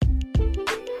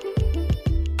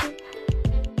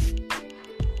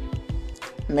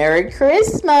Merry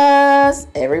Christmas!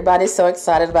 Everybody's so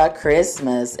excited about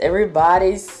Christmas.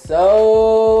 Everybody's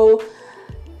so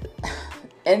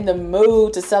in the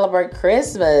mood to celebrate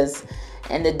Christmas.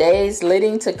 And the days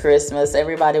leading to Christmas,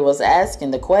 everybody was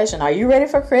asking the question, are you ready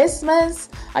for Christmas?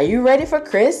 Are you ready for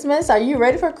Christmas? Are you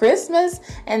ready for Christmas?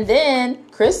 And then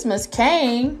Christmas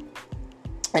came.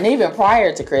 And even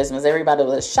prior to Christmas, everybody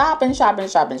was shopping.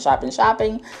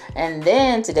 And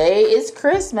then today is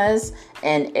Christmas.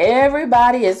 And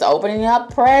everybody is opening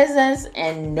up presents.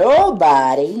 And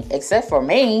nobody, except for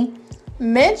me,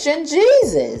 mentioned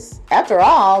Jesus. After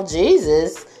all,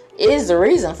 Jesus is the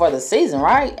reason for the season,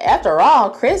 right? After all,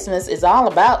 Christmas is all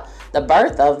about the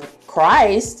birth of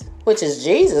Christ, which is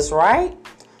Jesus, right?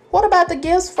 What about the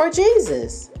gifts for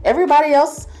Jesus? Everybody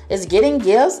else is getting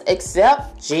gifts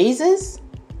except Jesus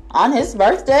on his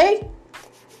birthday?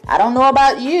 I don't know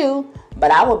about you,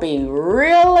 but I would be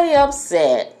really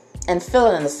upset and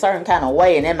feeling a certain kind of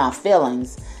way and in my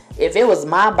feelings if it was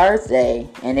my birthday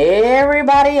and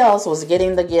everybody else was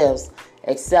getting the gifts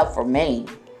except for me.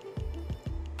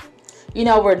 You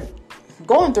know, we're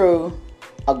going through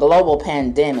a global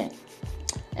pandemic,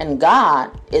 and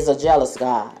God is a jealous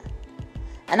God.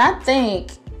 And I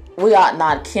think we ought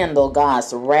not kindle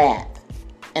God's wrath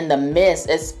in the midst,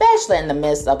 especially in the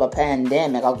midst of a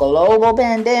pandemic, a global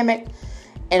pandemic,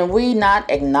 and we not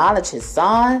acknowledge his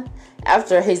son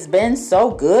after he's been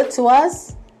so good to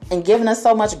us and given us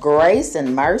so much grace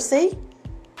and mercy.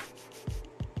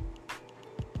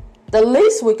 The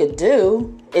least we could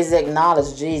do is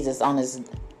acknowledge Jesus on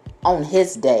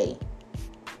his day.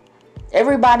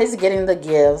 Everybody's getting the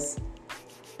gifts.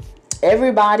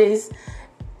 Everybody's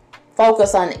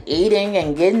focused on eating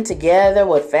and getting together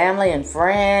with family and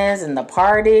friends and the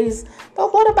parties.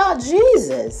 But what about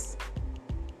Jesus?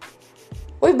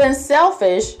 We've been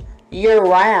selfish year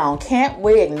round. Can't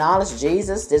we acknowledge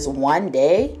Jesus this one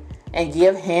day and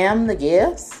give him the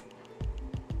gifts?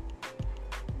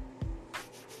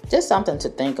 Just something to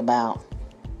think about.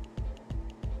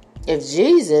 If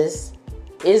Jesus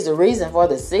is the reason for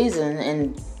the season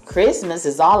and Christmas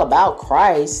is all about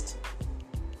Christ,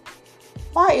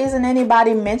 why isn't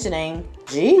anybody mentioning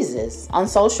Jesus on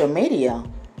social media,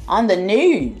 on the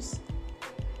news,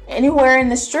 anywhere in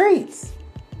the streets?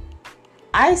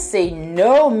 I see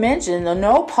no mention,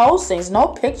 no postings, no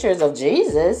pictures of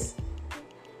Jesus.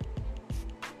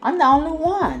 I'm the only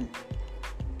one.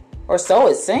 Or so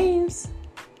it seems.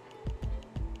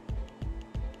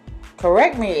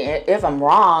 Correct me if I'm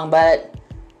wrong, but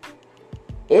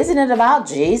isn't it about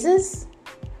Jesus?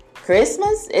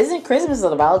 Christmas? Isn't Christmas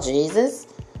about Jesus?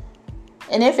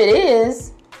 And if it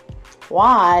is,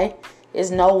 why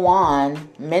is no one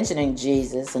mentioning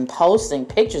Jesus and posting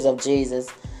pictures of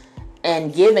Jesus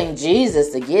and giving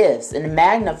Jesus the gifts and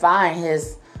magnifying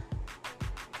his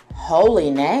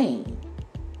holy name?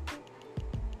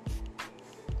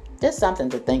 Just something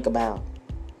to think about.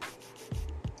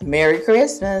 Merry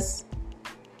Christmas.